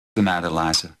the matter,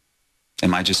 Liza?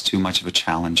 Am I just too much of a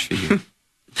challenge for you?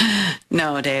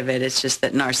 No, David, it's just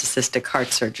that narcissistic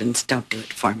heart surgeons don't do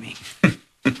it for me.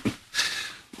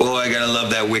 Boy, I gotta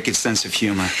love that wicked sense of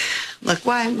humor. Look,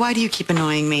 why do you keep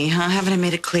annoying me, huh? Haven't I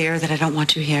made it clear that I don't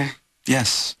want you here?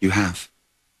 Yes, you have.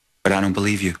 But I don't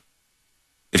believe you.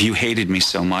 If you hated me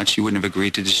so much, you wouldn't have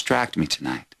agreed to distract me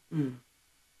tonight.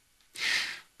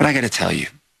 But I gotta tell you,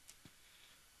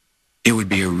 it would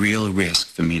be a real risk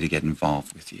for me to get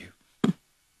involved with you.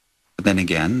 But then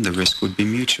again, the risk would be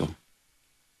mutual.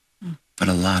 But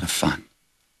a lot of fun.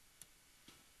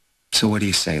 So what do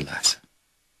you say, Liza?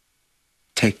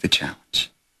 Take the challenge.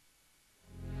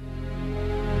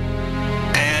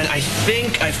 And I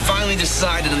think I finally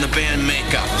decided on the band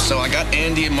makeup. So I got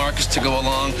Andy and Marcus to go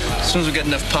along. As soon as we get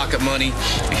enough pocket money,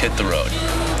 we hit the road.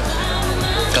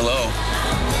 Hello,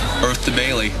 Earth to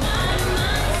Baily.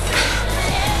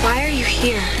 Why are you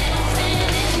here?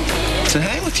 To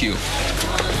hang with you.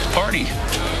 Party.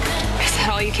 Is that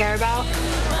all you care about?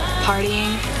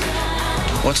 Partying?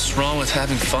 What's wrong with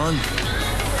having fun?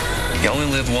 You only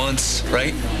live once,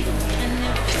 right?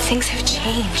 But things have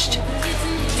changed.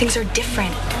 Things are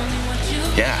different.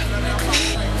 Yeah.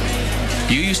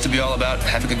 You used to be all about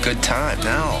having a good time.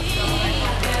 Now,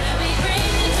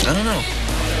 I don't know.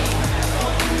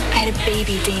 I had a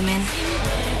baby, Damon.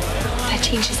 That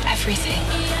changes everything.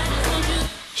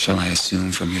 Shall I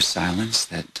assume from your silence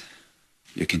that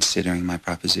you're considering my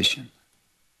proposition?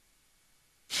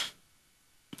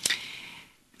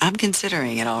 I'm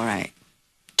considering it, all right.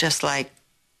 Just like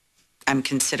I'm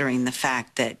considering the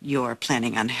fact that you're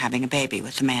planning on having a baby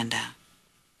with Amanda.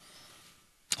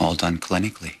 All done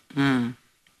clinically.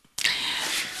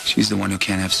 She's the one who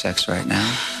can't have sex right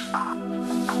now.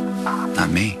 Not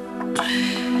me.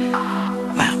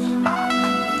 Well,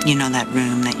 you know that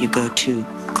room that you go to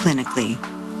clinically,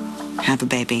 have a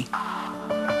baby.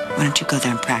 Why don't you go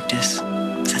there and practice?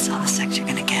 'Cause that's all the sex you're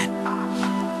gonna get.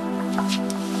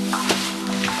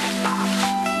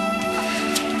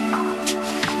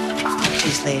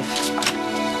 Please leave.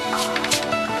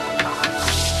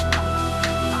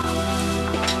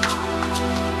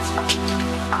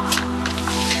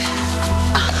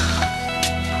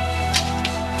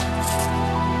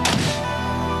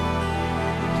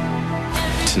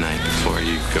 Tonight, before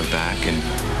you go back and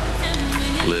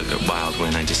live at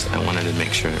Wildwind, I wanted to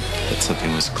make sure that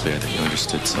something was clear, that you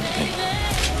understood something.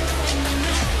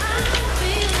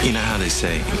 You know how they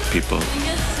say people,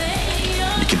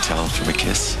 you can tell from a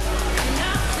kiss?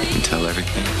 You can tell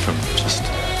everything from just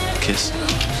a kiss?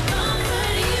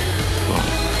 Well,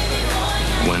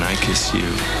 when I kiss you,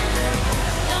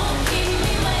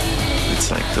 it's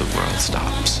like the world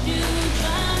stops.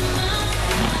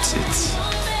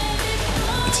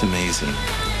 It's amazing.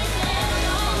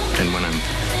 And when I'm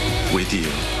with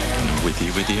you,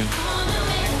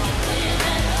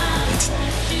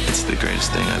 it's the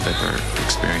greatest thing I've ever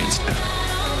experienced ever.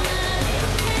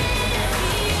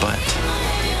 But,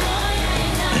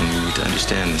 and you need to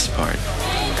understand this part,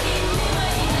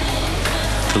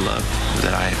 the love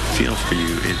that I feel for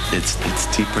you, it's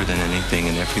deeper than anything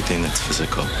and everything that's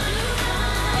physical.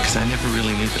 Because I never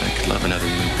really knew that I could love another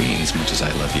human being as much as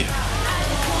I love you.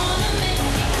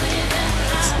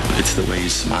 It's the way you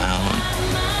smile and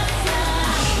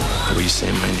the way you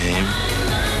say my name.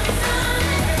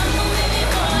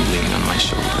 You lean on my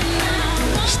shoulder.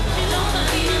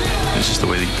 It's just the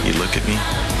way that you look at me.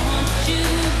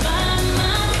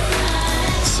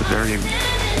 It's a very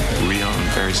real and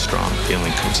very strong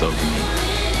feeling comes over me.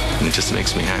 And it just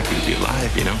makes me happy to be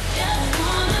alive, you know?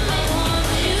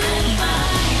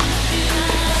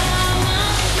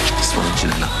 Just wanted you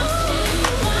to know.